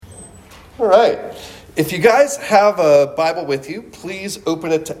All right. If you guys have a Bible with you, please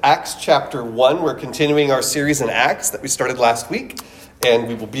open it to Acts chapter 1. We're continuing our series in Acts that we started last week, and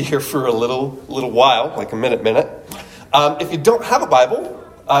we will be here for a little while, like a minute. If you don't have a Bible,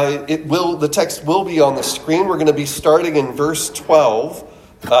 the text will be on the screen. We're going to be starting in verse 12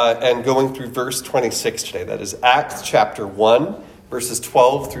 and going through verse 26 today. That is Acts chapter 1, verses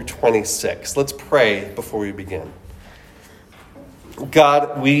 12 through 26. Let's pray before we begin.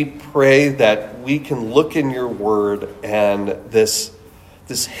 God, we pray that we can look in your word and this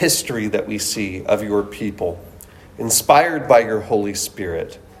history that we see of your people, inspired by your Holy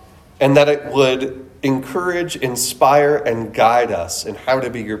Spirit, and that it would encourage, inspire, and guide us in how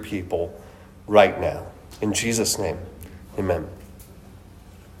to be your people right now. In Jesus' name, amen.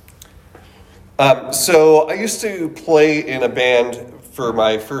 So I used to play in a band for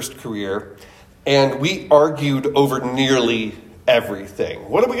my first career, and we argued over nearly everything.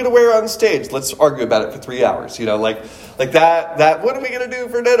 What are we going to wear on stage? Let's argue about it for 3 hours. Like that. What are we going to do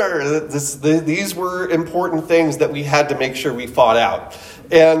for dinner? These were important things that we had to make sure we fought out.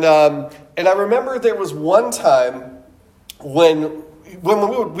 And I remember there was one time when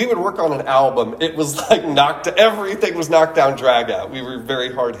we would work on an album, it was like everything was knocked down, drag out. We were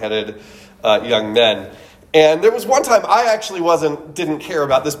very hard-headed young men. And there was one time I actually didn't care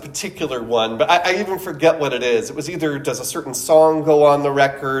about this particular one, but I even forget what it is. It was either does a certain song go on the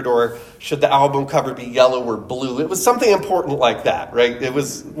record, or should the album cover be yellow or blue? It was something important like that, right? It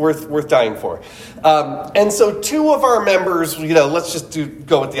was worth dying for. And so two of our members, let's just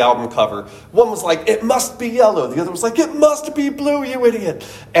go with the album cover. One was like, it must be yellow. The other was like, it must be blue, you idiot.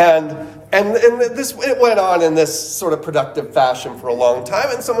 And it went on in this sort of productive fashion for a long time,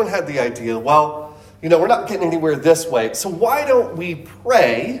 and someone had the idea, well, we're not getting anywhere this way, so why don't we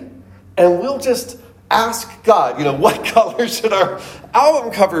pray and we'll just ask God, what color should our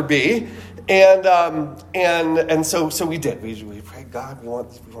album cover be? And so we did. We prayed, God, we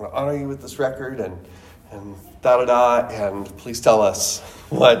want to honor you with this record and and please tell us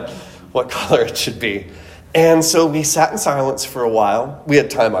what color it should be. And so we sat in silence for a while. We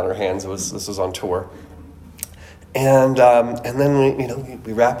had time on our hands. This was on tour. And then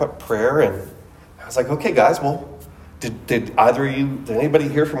we wrap up prayer, and I was like, okay, guys, well, did anybody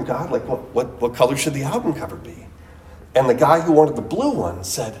hear from God? Like, what color should the album cover be? And the guy who wanted the blue one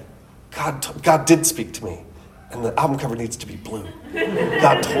said, God did speak to me, and the album cover needs to be blue.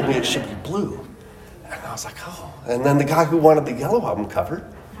 God told me it should be blue. And I was like, oh. And then the guy who wanted the yellow album cover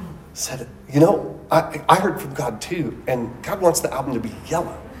said, I heard from God too, and God wants the album to be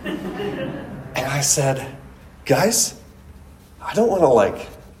yellow. And I said, guys, I don't want to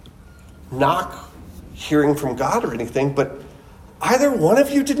knock hearing from God or anything, but either one of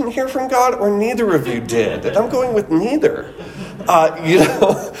you didn't hear from God or neither of you did. And I'm going with neither.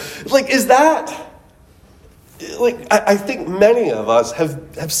 Is that... I think many of us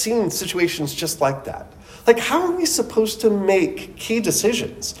have seen situations just like that. How are we supposed to make key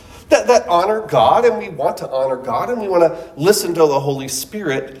decisions that honor God, and we want to honor God, and we want to listen to the Holy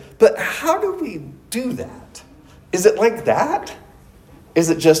Spirit, but how do we do that? Is it like that?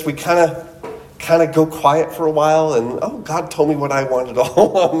 Is it just we kind of go quiet for a while and, God told me what I wanted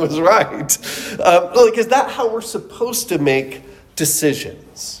all along was right? Is that how we're supposed to make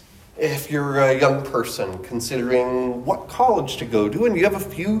decisions? If you're a young person considering what college to go to and you have a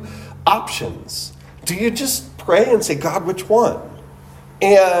few options, do you just pray and say, God, which one?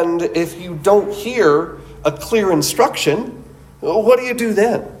 And if you don't hear a clear instruction, what do you do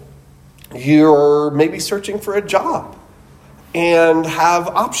then? You're maybe searching for a job and have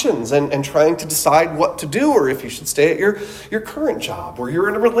options and trying to decide what to do, or if you should stay at your current job, or you're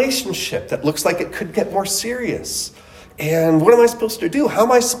in a relationship that looks like it could get more serious. And what am I supposed to do? How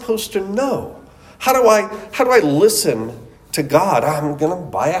am I supposed to know? How do I listen to God? I'm going to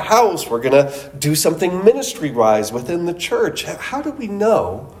buy a house. We're going to do something ministry-wise within the church. How do we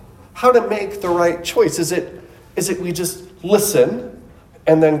know how to make the right choice? Is it we just listen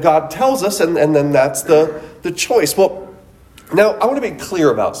and then God tells us and then that's the choice? Well, now, I want to be clear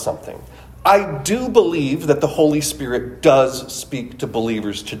about something. I do believe that the Holy Spirit does speak to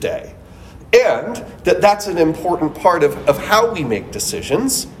believers today, and that's an important part of how we make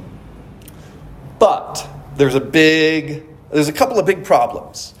decisions. But there's a couple of big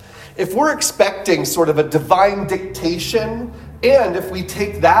problems. If we're expecting sort of a divine dictation, and if we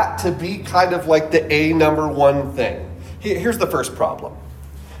take that to be kind of like the number one thing, here's the first problem,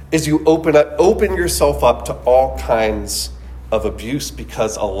 is you open yourself up to all kinds of abuse,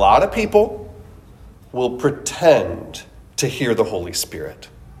 because a lot of people will pretend to hear the Holy Spirit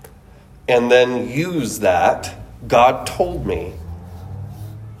and then use that, God told me,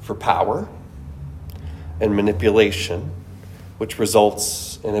 for power and manipulation, which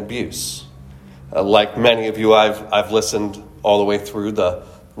results in abuse. Like many of you, I've listened all the way through the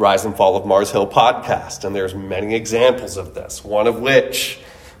Rise and Fall of Mars Hill podcast, and there's many examples of this, one of which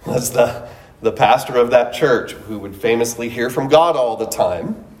was the pastor of that church, who would famously hear from God all the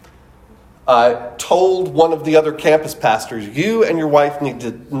time, told one of the other campus pastors, you and your wife need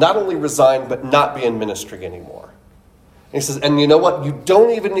to not only resign, but not be in ministry anymore. And he says, and you know what? You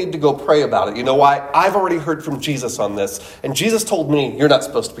don't even need to go pray about it. You know why? I've already heard from Jesus on this, and Jesus told me you're not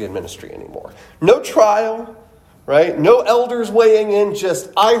supposed to be in ministry anymore. No trial, right? No elders weighing in, just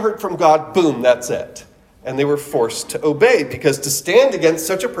I heard from God, boom, that's it. And they were forced to obey, because to stand against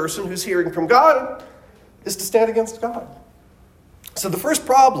such a person who's hearing from God is to stand against God. So the first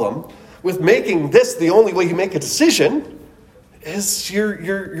problem with making this the only way you make a decision is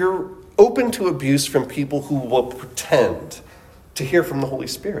you're open to abuse from people who will pretend to hear from the Holy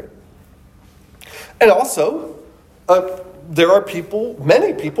Spirit. And also, there are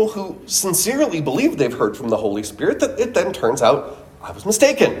many people who sincerely believe they've heard from the Holy Spirit, that it then turns out I was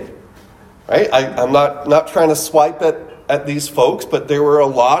mistaken. Right? I'm not trying to swipe at these folks, but there were a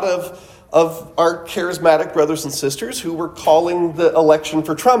lot of our charismatic brothers and sisters who were calling the election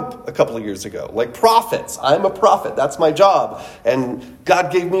for Trump a couple of years ago, like prophets. I'm a prophet. That's my job. And God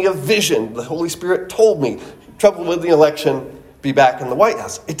gave me a vision. The Holy Spirit told me Trump will win the election, be back in the White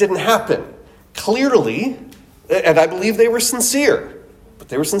House. It didn't happen. Clearly, and I believe they were sincere, but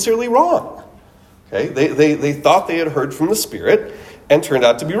they were sincerely wrong. Okay? They thought they had heard from the Spirit and turned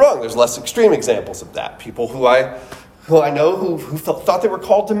out to be wrong. There's less extreme examples of that. People who I know who thought they were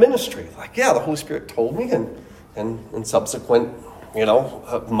called to ministry. Like, yeah, the Holy Spirit told me, and in subsequent,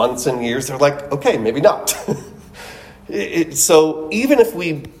 months and years, they're like, okay, maybe not. So even if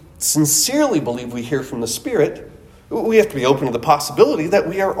we sincerely believe we hear from the Spirit, we have to be open to the possibility that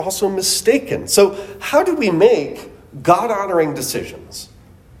we are also mistaken. So how do we make God-honoring decisions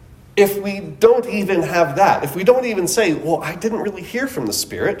if we don't even have that? If we don't even say, well, I didn't really hear from the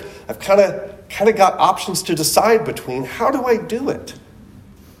Spirit, I've kind of got options to decide between, how do I do it?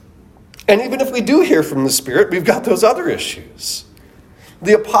 And even if we do hear from the Spirit, we've got those other issues.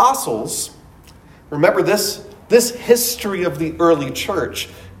 The apostles, remember this history of the early church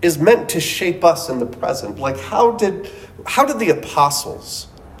is meant to shape us in the present. Like, how did the apostles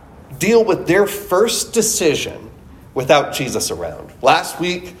deal with their first decision without Jesus around? Last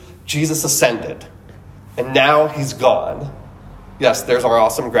week, Jesus ascended, and now he's gone. Yes, there's our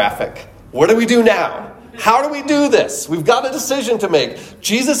awesome graphic. What do we do now? How do we do this? We've got a decision to make.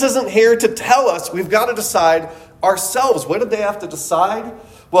 Jesus isn't here to tell us. We've got to decide ourselves. What did they have to decide?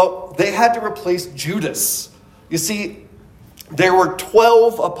 Well, they had to replace Judas. You see, there were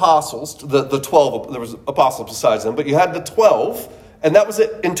 12 apostles. The 12, there was apostles besides them, but you had the 12, and that was an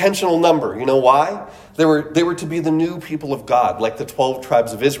intentional number. You know why? They were to be the new people of God, like the 12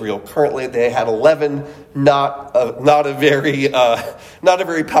 tribes of Israel. Currently, they had 11. Not a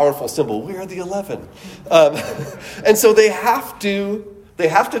very powerful symbol. We are the 11, and so they have to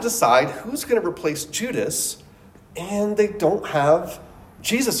decide who's going to replace Judas, and they don't have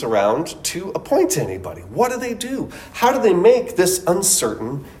Jesus around to appoint anybody. What do they do? How do they make this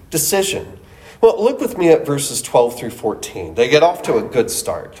uncertain decision? Well, look with me at verses 12 through 14. They get off to a good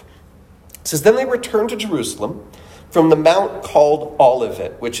start. It says, then they returned to Jerusalem from the mount called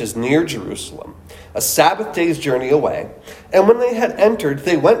Olivet, which is near Jerusalem, a Sabbath day's journey away. And when they had entered,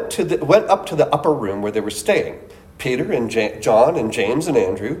 they went up to the upper room where they were staying. Peter and John and James and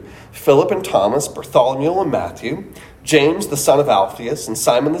Andrew, Philip and Thomas, Bartholomew and Matthew, James the son of Alphaeus, and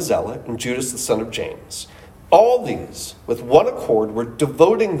Simon the Zealot, and Judas the son of James. All these, with one accord, were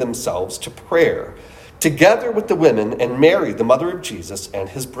devoting themselves to prayer, together with the women and Mary, the mother of Jesus, and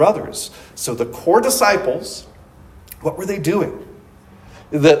his brothers. So the core disciples, what were they doing?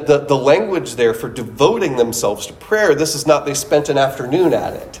 The language there for devoting themselves to prayer, this is not they spent an afternoon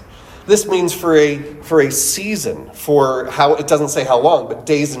at it. This means for a season, for how, it doesn't say how long, but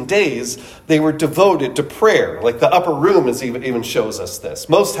days and days, they were devoted to prayer. Like the upper room even shows us this.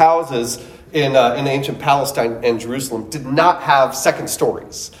 Most houses in ancient Palestine and Jerusalem did not have second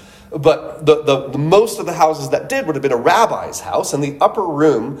stories. But the most of the houses that did would have been a rabbi's house, and the upper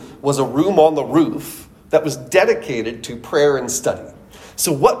room was a room on the roof that was dedicated to prayer and study.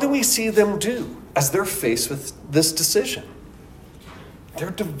 So what do we see them do as they're faced with this decision? They're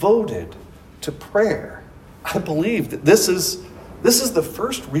devoted to prayer. I believe that this is the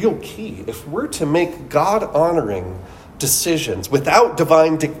first real key. If we're to make God-honoring decisions without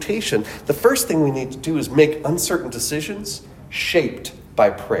divine dictation, the first thing we need to do is make uncertain decisions shaped by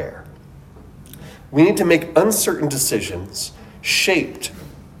prayer. We need to make uncertain decisions shaped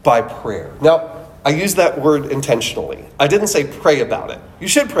by prayer. Now, I use that word intentionally. I didn't say pray about it. You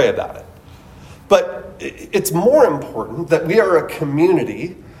should pray about it. But it's more important that we are a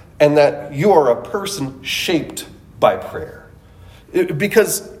community and that you are a person shaped by prayer.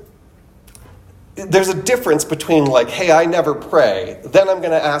 Because there's a difference between like, hey, I never pray. Then I'm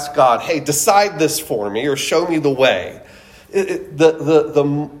going to ask God, hey, decide this for me or show me the way.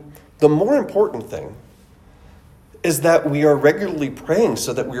 The more important thing is that we are regularly praying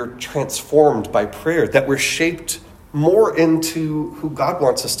so that we are transformed by prayer, that we're shaped more into who God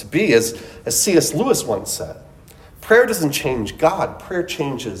wants us to be. As C.S. Lewis once said, prayer doesn't change God, prayer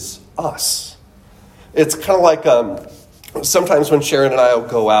changes us. It's kind of like sometimes when Sharon and I will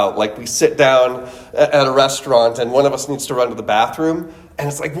go out, like we sit down at a restaurant and one of us needs to run to the bathroom, and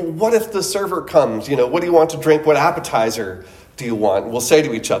it's like, well, what if the server comes? What do you want to drink? What appetizer do you want? We'll say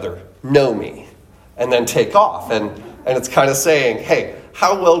to each other, know me, and then take off. And it's kind of saying, hey,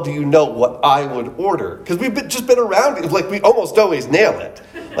 how well do you know what I would order? Because we've just been around it. Like, we almost always nail it.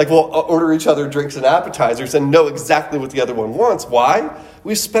 Like, we'll order each other drinks and appetizers and know exactly what the other one wants. Why?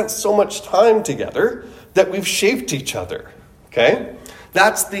 We've spent so much time together that we've shaped each other. Okay?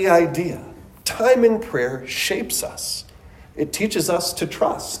 That's the idea. Time in prayer shapes us. It teaches us to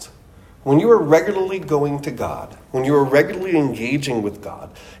trust. When you are regularly going to God, when you are regularly engaging with God,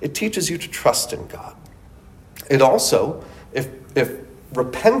 it teaches you to trust in God. It also, if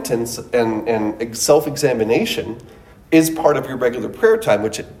repentance and self-examination is part of your regular prayer time,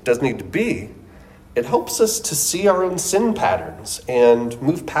 which it does need to be, it helps us to see our own sin patterns and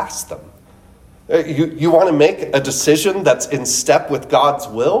move past them. You want to make a decision that's in step with God's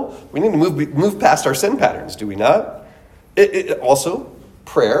will? We need to move past our sin patterns, do we not? It also,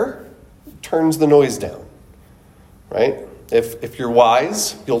 prayer turns the noise down, right? If you're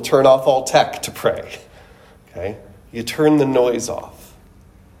wise, you'll turn off all tech to pray, okay? You turn the noise off.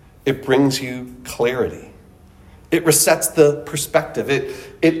 It brings you clarity. It resets the perspective.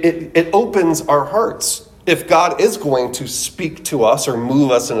 It opens our hearts. If God is going to speak to us or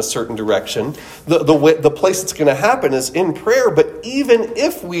move us in a certain direction, the place it's going to happen is in prayer. But even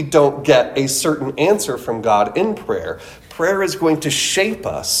if we don't get a certain answer from God in prayer, prayer is going to shape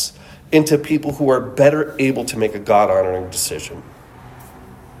us into people who are better able to make a God-honoring decision.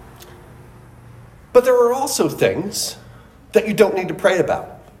 But there are also things that you don't need to pray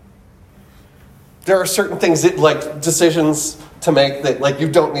about. There are certain things that, like decisions to make that, like, you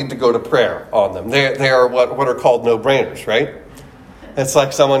don't need to go to prayer on them. They are what are called no-brainers, right? It's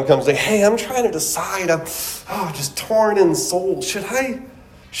like someone comes and says, hey, I'm trying to decide. I'm just torn in soul. Should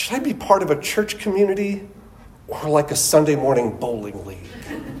I be part of a church community or like a Sunday morning bowling league?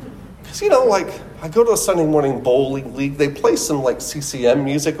 Because, I go to a Sunday morning bowling league. They play some, like, CCM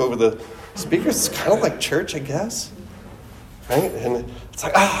music over the speakers. It's kind of like church, I guess. Right? And it's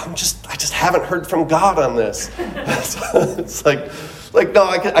like, I just haven't heard from God on this. It's like no,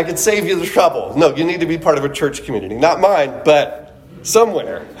 I could save you the trouble. No, you need to be part of a church community. Not mine, but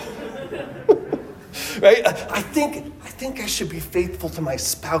somewhere. Right? I think I should be faithful to my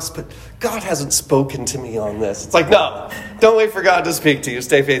spouse, but God hasn't spoken to me on this. It's like, no, don't wait for God to speak to you.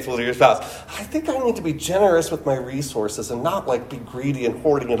 Stay faithful to your spouse. I think I need to be generous with my resources and not like be greedy and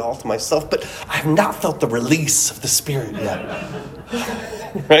hoarding it all to myself, but I have not felt the release of the Spirit yet.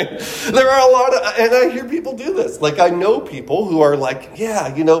 Right? There are a lot of, and I hear people do this. Like, I know people who are like,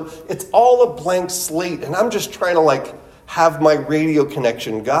 yeah, it's all a blank slate, and I'm just trying to have my radio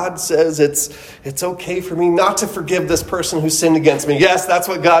connection. God says it's okay for me not to forgive this person who sinned against me. Yes, that's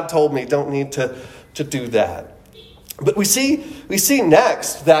what God told me. Don't need to do that. But we see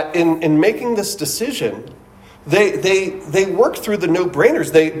next that in making this decision, they work through the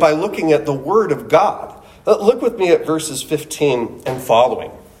no-brainers by looking at the Word of God. Look with me at verses 15 and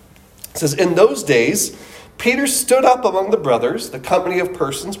following. It says, in those days, Peter stood up among the brothers, the company of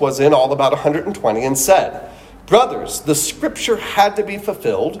persons was in all about 120, and said, brothers, the scripture had to be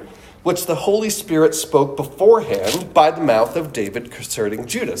fulfilled, which the Holy Spirit spoke beforehand by the mouth of David concerning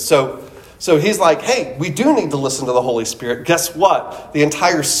Judas. So he's like, hey, we do need to listen to the Holy Spirit. Guess what? The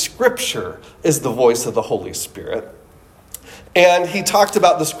entire scripture is the voice of the Holy Spirit. And he talked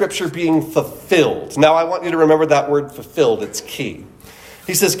about the scripture being fulfilled. Now, I want you to remember that word fulfilled. It's key.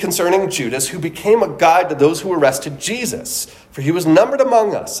 He says, concerning Judas, who became a guide to those who arrested Jesus, for he was numbered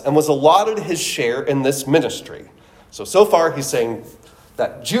among us and was allotted his share in this ministry. So far, he's saying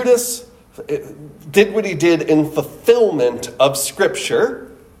that Judas did what he did in fulfillment of Scripture,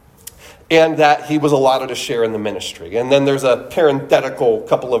 and that he was allotted a share in the ministry. And then there's a parenthetical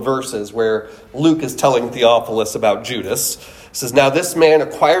couple of verses where Luke is telling Theophilus about Judas. It says, now this man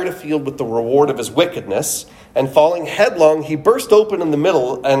acquired a field with the reward of his wickedness, And falling headlong, he burst open in the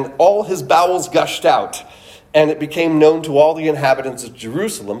middle, and all his bowels gushed out. And it became known to all the inhabitants of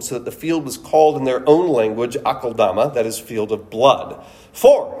Jerusalem, so that the field was called in their own language, Akeldama, that is, field of blood.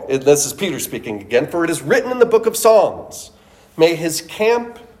 For, this is Peter speaking again, for it is written in the book of Psalms, may his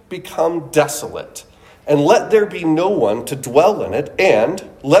camp become desolate, and let there be no one to dwell in it, and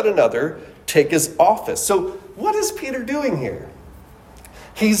let another take his office. So what is Peter doing here?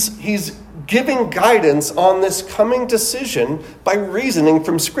 He's giving guidance on this coming decision by reasoning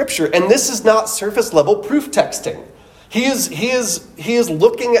from Scripture. And this is not surface level proof texting. He is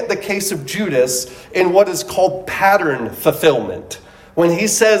looking at the case of Judas in what is called pattern fulfillment. When he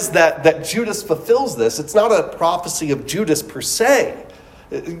says that Judas fulfills this, it's not a prophecy of Judas per se.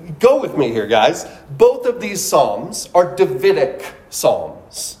 Go with me here, guys. Both of these psalms are Davidic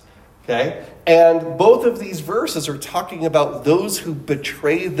psalms. Okay? And both of these verses are talking about those who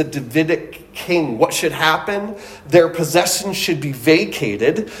betray the Davidic king. What should happen? Their possessions should be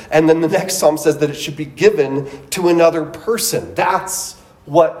vacated. And then the next psalm says that it should be given to another person. That's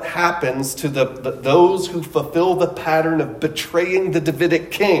what happens to those who fulfill the pattern of betraying the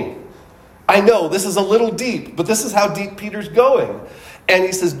Davidic king. I know this is a little deep, but this is how deep Peter's going. And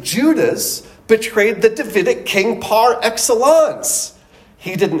he says Judas betrayed the Davidic king par excellence.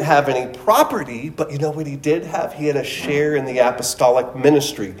 He didn't have any property, but you know what he did have? He had a share in the apostolic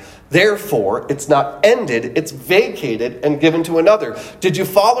ministry. Therefore, it's not ended, it's vacated and given to another. Did you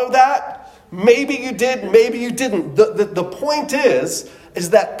follow that? Maybe you did, maybe you didn't. The point is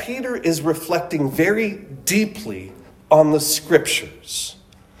that Peter is reflecting very deeply on the Scriptures.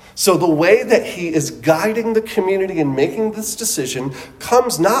 So the way that he is guiding the community in making this decision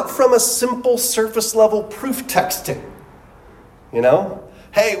comes not from a simple surface level proof texting. You know?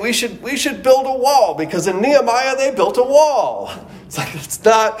 Hey, we should build a wall because in Nehemiah they built a wall. It's like, it's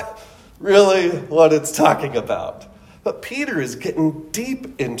not really what it's talking about. But Peter is getting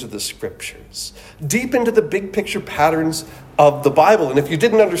deep into the Scriptures, deep into the big picture patterns of the Bible. And if you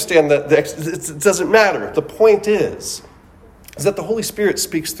didn't understand that, it doesn't matter. The point is that the Holy Spirit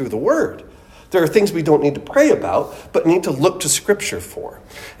speaks through the Word. There are things we don't need to pray about, but need to look to Scripture for.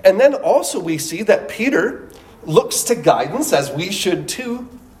 And then also we see that Peter looks to guidance, as we should too,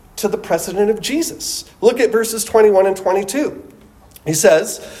 to the precedent of Jesus. Look at verses 21 and 22. He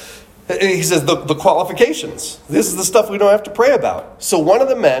says the qualifications. This is the stuff we don't have to pray about. So one of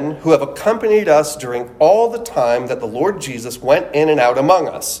the men who have accompanied us during all the time that the Lord Jesus went in and out among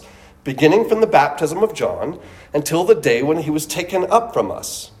us, beginning from the baptism of John until the day when he was taken up from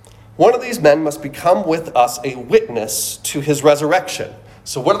us. One of these men must become with us a witness to his resurrection.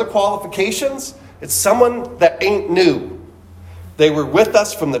 So what are the qualifications? It's someone that ain't new. They were with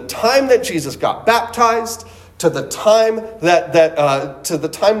us from the time that Jesus got baptized to the time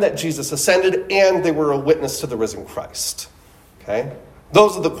that Jesus ascended, and they were a witness to the risen Christ. Okay?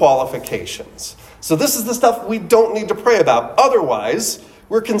 Those are the qualifications. So this is the stuff we don't need to pray about. Otherwise,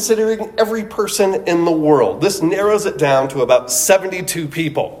 we're considering every person in the world. This narrows it down to about 72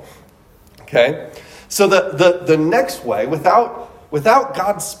 people. Okay? So the next way, without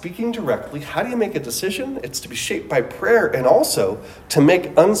God speaking directly, how do you make a decision? It's to be shaped by prayer and also to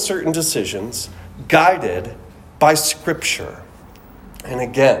make uncertain decisions guided by Scripture. And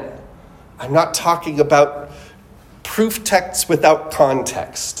again, I'm not talking about proof texts without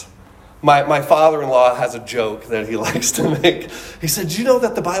context. My father-in-law has a joke that he likes to make. He said, "Do you know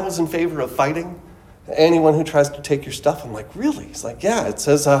that the Bible's in favor of fighting anyone who tries to take your stuff?" I'm like, "Really?" He's like, "Yeah, it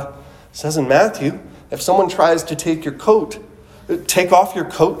says in Matthew, if someone tries to take your coat, take off your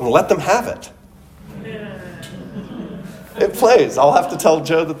coat and let them have it." It plays. I'll have to tell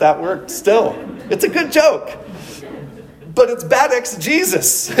Joe that worked still. It's a good joke. But it's bad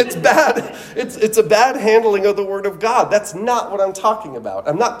exegesis. It's bad. It's a bad handling of the Word of God. That's not what I'm talking about.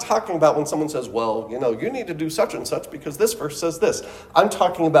 I'm not talking about when someone says, well, you need to do such and such because this verse says this. I'm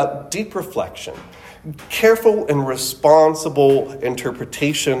talking about deep reflection. Careful and responsible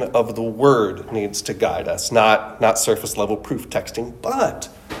interpretation of the Word needs to guide us, not surface level proof texting. But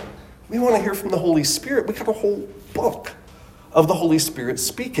we want to hear from the Holy Spirit. We got a whole book of the Holy Spirit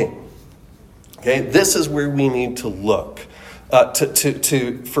speaking. Okay, this is where we need to look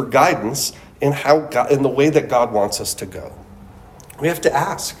for guidance in in the way that God wants us to go. We have to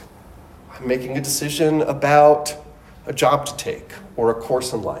ask. I'm making a decision about a job to take, or a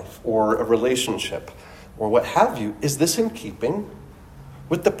course in life, or a relationship, or what have you. Is this in keeping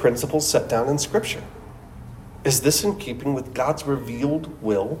with the principles set down in Scripture? Is this in keeping with God's revealed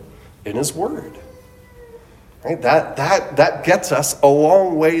will in His Word? Right? That gets us a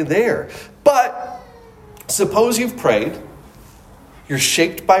long way there. But suppose you've prayed, you're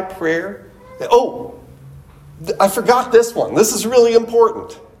shaped by prayer. Oh, I forgot this one. This is really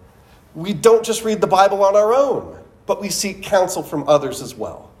important. We don't just read the Bible on our own, but we seek counsel from others as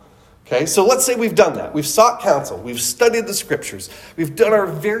well. Okay, so let's say we've done that. We've sought counsel. We've studied the scriptures. We've done our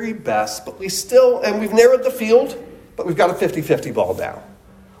very best, but we've narrowed the field, but we've got a 50-50 ball down.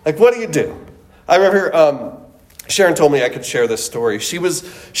 Like, what do? I remember Sharon told me I could share this story. She was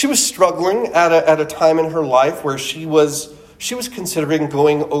struggling at a time in her life where she was considering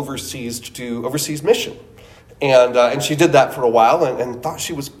going overseas to do overseas mission. And she did that for a while and thought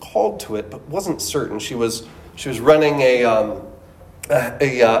she was called to it, but wasn't certain. She was running a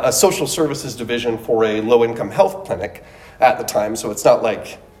social services division for a low-income health clinic at the time. So it's not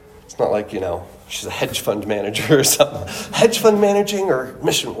like she's a hedge fund manager or something. Hedge fund managing or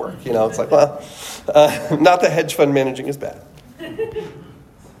mission work, It's like, well, not that hedge fund managing is bad.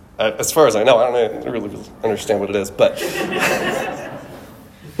 As far as I know, I don't really understand what it is, but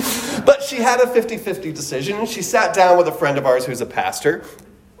but she had a 50-50 decision, and she sat down with a friend of ours who's a pastor,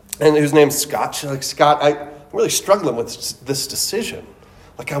 and whose name's Scott. She's like, Scott, I'm really struggling with this decision.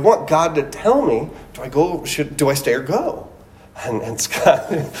 Like, I want God to tell me, do I stay or go? And Scott,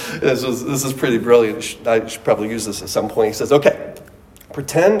 this is pretty brilliant. I should probably use this at some point. He says, okay,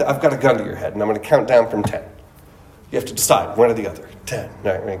 pretend I've got a gun to your head, and I'm going to count down from 10. You have to decide one or the other. 10.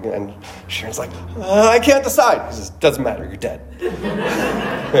 And Sharon's like, I can't decide. He says, doesn't matter, you're dead.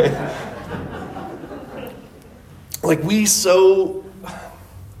 Like, we so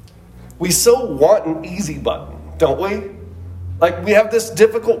want an easy button, don't we? Like, we have this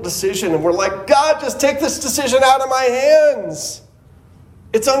difficult decision, and we're like, God, just take this decision out of my hands.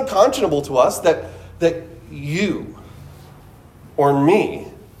 It's unconscionable to us that you or me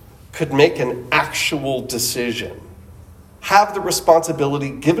could make an actual decision, have the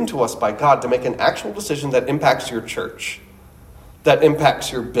responsibility given to us by God to make an actual decision that impacts your church, that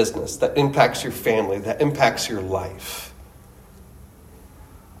impacts your business, that impacts your family, that impacts your life.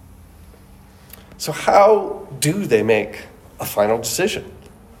 So how do they make a final decision?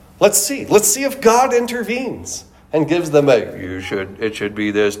 Let's see if God intervenes and gives them it should be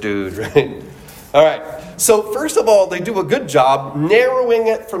this dude, right? All right. So first of all, they do a good job narrowing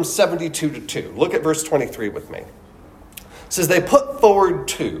it from 72 to 2. Look at verse 23 with me. It says they put forward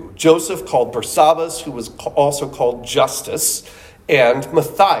 2, Joseph called Barsabbas, who was also called Justus, and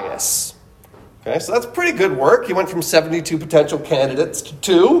Matthias. Okay, so that's pretty good work. He went from 72 potential candidates to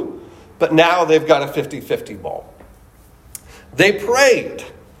 2, but now they've got a 50-50 ball. They prayed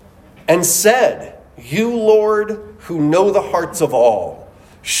and said, "You, Lord, who know the hearts of all,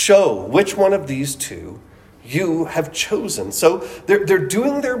 show which one of these 2 you have chosen." So they're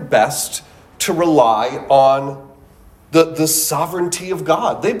doing their best to rely on the sovereignty of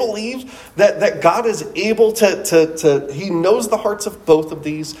God. They believe that God is able to he knows the hearts of both of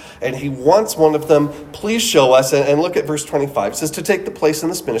these, and he wants one of them. Please show us. And look at verse 25. It says, to take the place in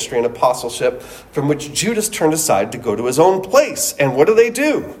this ministry and apostleship from which Judas turned aside to go to his own place. And what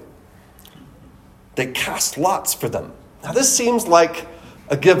do? They cast lots for them. Now this seems like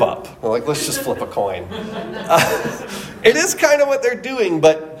a give up. They're like, let's just flip a coin. It is kind of what they're doing,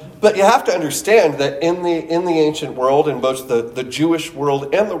 but you have to understand that in the ancient world, in both the Jewish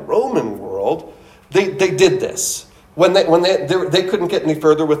world and the Roman world, they did this. When they couldn't get any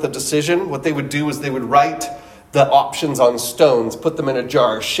further with a decision, what they would do is they would write the options on stones, put them in a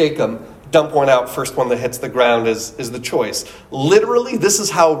jar, shake them, dump one out. First one that hits the ground is the choice. Literally, this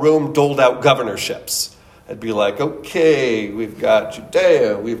is how Rome doled out governorships. It'd be like, okay, we've got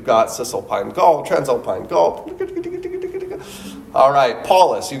Judea, we've got Cisalpine Gaul, Transalpine Gaul. All right,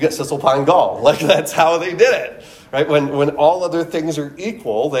 Paulus, you get Cisalpine Gaul. Like, that's how they did it, right? When all other things are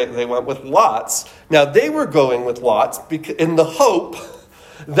equal, they went with lots. Now, they were going with lots in the hope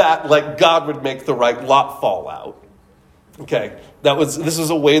that, like, God would make the right lot fall out. Okay, this is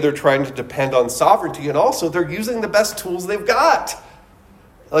a way they're trying to depend on sovereignty, and also they're using the best tools they've got.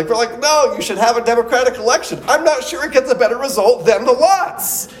 Like, we're like, no, you should have a democratic election. I'm not sure it gets a better result than the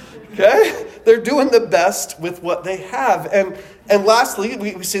lots. Okay? They're doing the best with what they have. And lastly,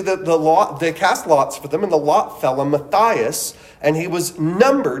 we see that they cast lots for them, and the lot fell on Matthias, and he was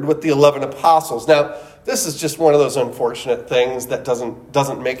numbered with the 11 apostles. Now, this is just one of those unfortunate things that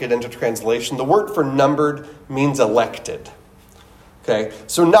doesn't make it into translation. The word for numbered means elected. Okay?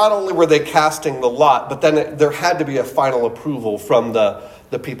 So not only were they casting the lot, but then there had to be a final approval from the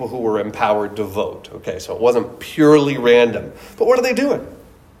people who were empowered to vote. Okay, so it wasn't purely random. But what are they doing?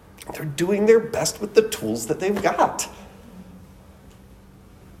 They're doing their best with the tools that they've got.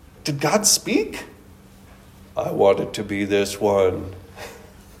 Did God speak? I want it to be this one.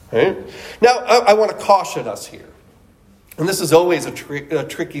 Right? Now, I want to caution us here. and this is always a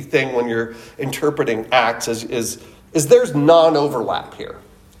tricky thing when you're interpreting Acts, is there's non-overlap here,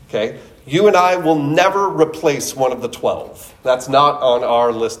 okay? You and I will never replace one of the 12. That's not on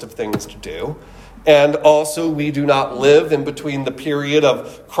our list of things to do. And also, we do not live in between the period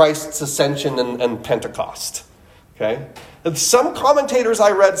of Christ's ascension and Pentecost, okay? And some commentators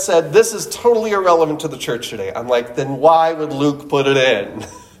I read said, this is totally irrelevant to the church today. I'm like, then why would Luke put it in?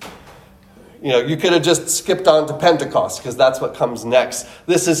 You could have just skipped on to Pentecost because that's what comes next.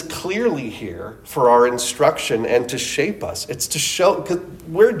 This is clearly here for our instruction and to shape us. It's to show,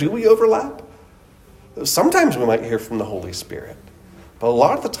 where do we overlap? Sometimes we might hear from the Holy Spirit. But a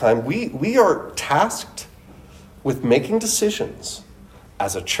lot of the time, we are tasked with making decisions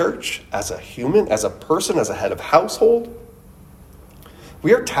as a church, as a human, as a person, as a head of household.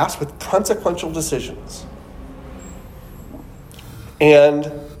 We are tasked with consequential decisions.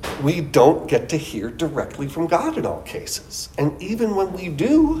 And we don't get to hear directly from God in all cases. And even when we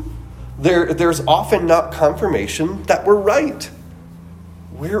do, there's often not confirmation that we're right.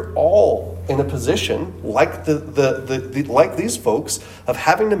 We're all in a position, like like these folks, of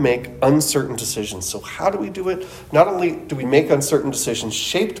having to make uncertain decisions. So how do we do it? Not only do we make uncertain decisions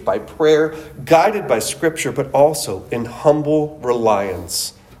shaped by prayer, guided by Scripture, but also in humble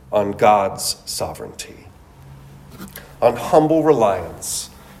reliance on God's sovereignty. In humble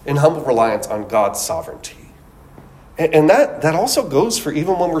reliance on God's sovereignty. And that also goes for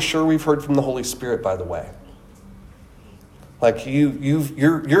even when we're sure we've heard from the Holy Spirit, by the way. Like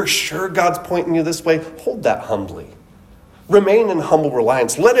you're sure God's pointing you this way, hold that humbly. Remain in humble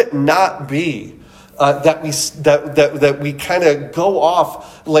reliance. Let it not be that we kind of go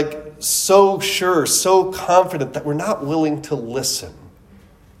off like so sure, so confident that we're not willing to listen.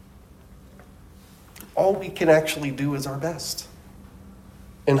 All we can actually do is our best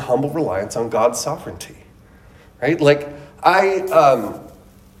in humble reliance on God's sovereignty, right? Like I'm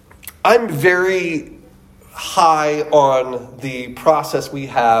very high on the process we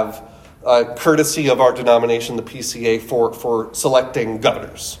have, courtesy of our denomination, the PCA, for selecting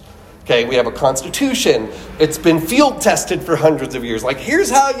governors. Okay, we have a constitution. It's been field tested for hundreds of years. Like, here's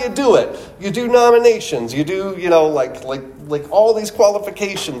how you do it. You do nominations. You do, like all these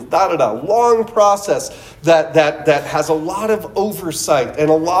qualifications, long process that has a lot of oversight and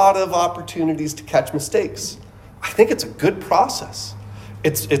a lot of opportunities to catch mistakes. I think it's a good process.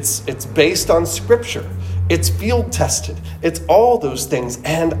 It's based on Scripture. It's field tested. It's all those things.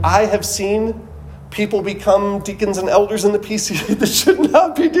 And I have seen people become deacons and elders in the PCA that should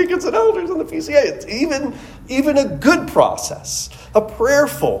not be deacons and elders in the PCA. It's even a good process, a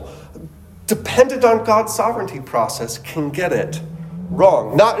prayerful, dependent on God's sovereignty process can get it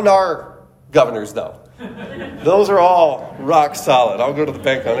wrong. Not in our governors, though. Those are all rock solid. I'll go to the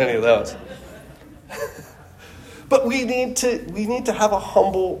bank on any of those. But we need to have a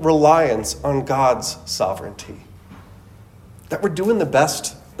humble reliance on God's sovereignty. That we're doing the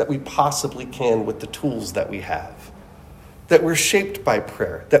best that we possibly can with the tools that we have. That we're shaped by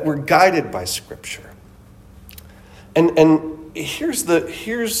prayer. That we're guided by Scripture. And here's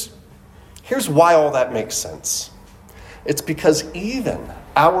why all that makes sense. It's because even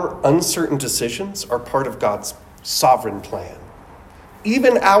our uncertain decisions are part of God's sovereign plan.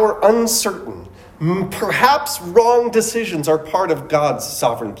 Even our uncertain, perhaps wrong decisions are part of God's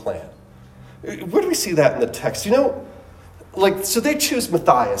sovereign plan. Where do we see that in the text? So they choose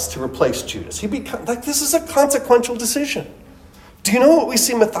Matthias to replace Judas. This is a consequential decision. Do you know what we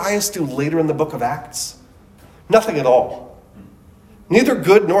see Matthias do later in the book of Acts? Nothing at all. Neither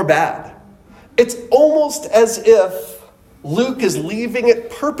good nor bad. It's almost as if Luke is leaving it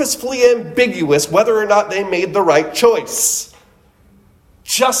purposefully ambiguous whether or not they made the right choice.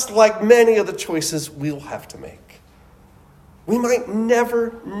 Just like many of the choices we'll have to make. We might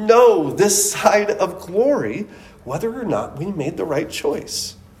never know this side of glory whether or not we made the right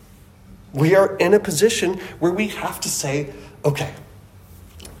choice. We are in a position where we have to say, okay,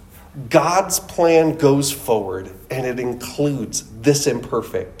 God's plan goes forward and it includes this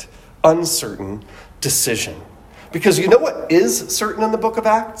imperfect, uncertain decision. Because you know what is certain in the book of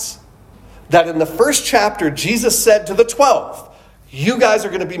Acts? That in the first chapter, Jesus said to the 12, you guys are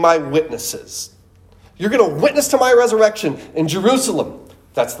going to be my witnesses. You're going to witness to my resurrection in Jerusalem.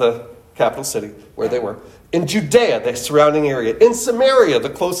 That's the capital city where they were. In Judea, the surrounding area. In Samaria, the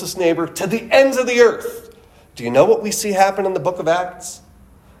closest neighbor, to the ends of the earth. Do you know what we see happen in the book of Acts?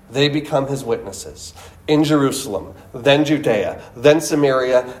 They become his witnesses. In Jerusalem, then Judea, then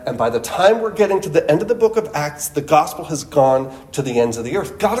Samaria. And by the time we're getting to the end of the book of Acts, the gospel has gone to the ends of the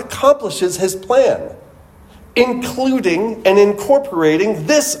earth. God accomplishes his plan, including and incorporating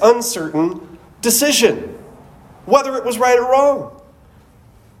this uncertain decision. whether it was right or wrong.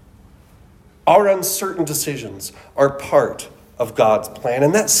 Our uncertain decisions are part of God's plan,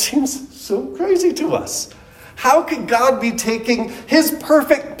 and that seems so crazy to us. How could God be taking his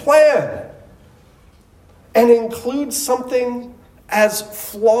perfect plan and include something as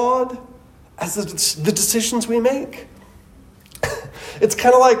flawed as the decisions we make? It's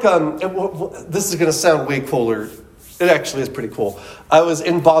kind of like, this is going to sound way cooler. It actually is pretty cool. I was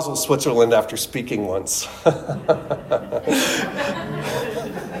in Basel, Switzerland after speaking once.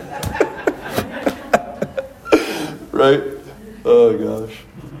 Right? Oh, gosh.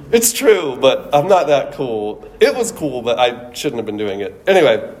 It's true, but I'm not that cool. It was cool, but I shouldn't have been doing it.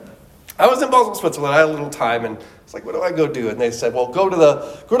 Anyway, I was in Basel, Switzerland. I had a little time, and it's like, what do I go do? And they said, well, go to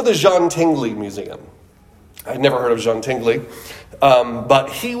the Jean Tinguely Museum. I'd never heard of Jean Tinguely,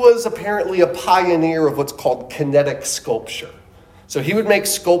 but he was apparently a pioneer of what's called kinetic sculpture. So he would make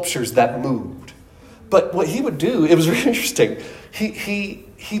sculptures that moved. But what he would do, it was really interesting. He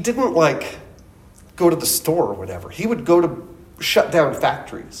didn't go to the store or whatever. He would go to shut down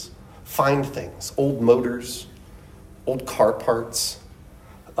factories, find things, old motors, old car parts,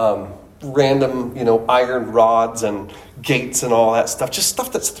 random, iron rods and gates and all that stuff. Just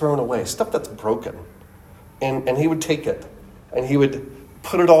stuff that's thrown away, stuff that's broken. And he would take it and he would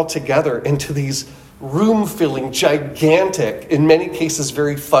put it all together into these room-filling, gigantic, in many cases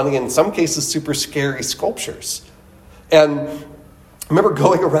very funny, in some cases super scary sculptures. And I remember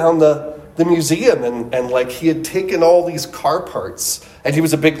going around the museum and he had taken all these car parts, and he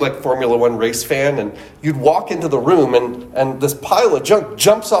was a big Formula One race fan, and you'd walk into the room and this pile of junk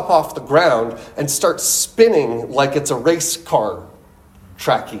jumps up off the ground and starts spinning like it's a race car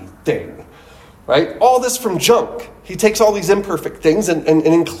tracky thing, right? All this from junk. He takes all these imperfect things and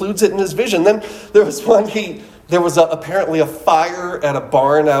includes it in his vision. Then there was there was apparently a fire at a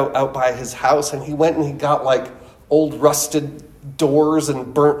barn out by his house, and he went and he got old rusted doors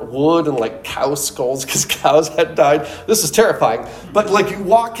and burnt wood and cow skulls because cows had died. This is terrifying. But you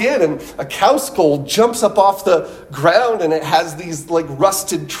walk in and a cow skull jumps up off the ground and it has these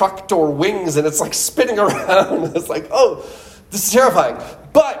rusted truck door wings and it's spinning around. It's oh, this is terrifying.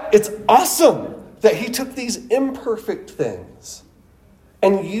 But it's awesome that he took these imperfect things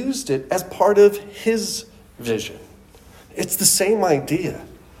and used it as part of his vision. It's the same idea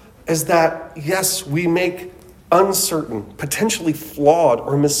as that, yes, we make uncertain, potentially flawed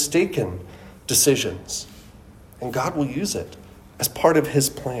or mistaken decisions. And God will use it as part of his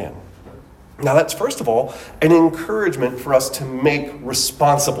plan. Now that's, first of all, an encouragement for us to make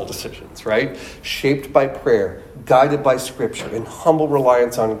responsible decisions, right? Shaped by prayer, guided by Scripture, in humble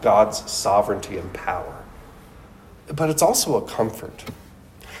reliance on God's sovereignty and power. But it's also a comfort.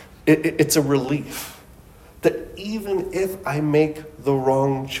 It's a relief that even if I make the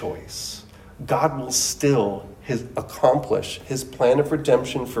wrong choice, God will still accomplish his plan of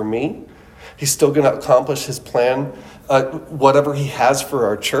redemption for me. He's still going to accomplish his plan, whatever he has for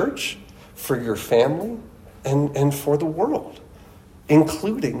our church, for your family, and for the world,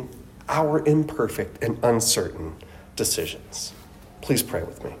 including our imperfect and uncertain decisions. Please pray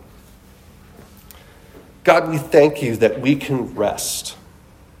with me. God, we thank you that we can rest.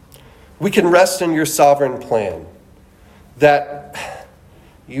 We can rest in your sovereign plan, that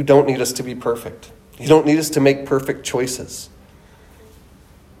you don't need us to be perfect. You don't need us to make perfect choices.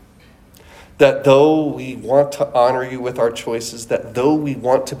 That though we want to honor you with our choices, that though we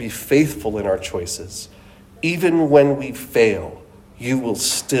want to be faithful in our choices, even when we fail, you will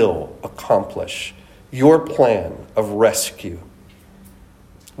still accomplish your plan of rescue.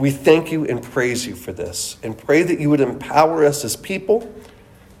 We thank you and praise you for this, and pray that you would empower us as people,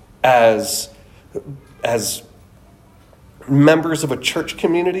 as members of a church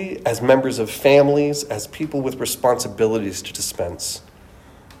community, as members of families, as people with responsibilities to dispense.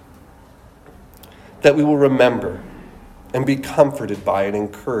 That we will remember and be comforted by and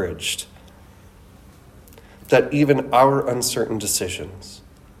encouraged that even our uncertain decisions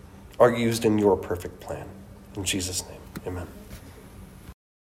are used in your perfect plan. In Jesus' name, amen.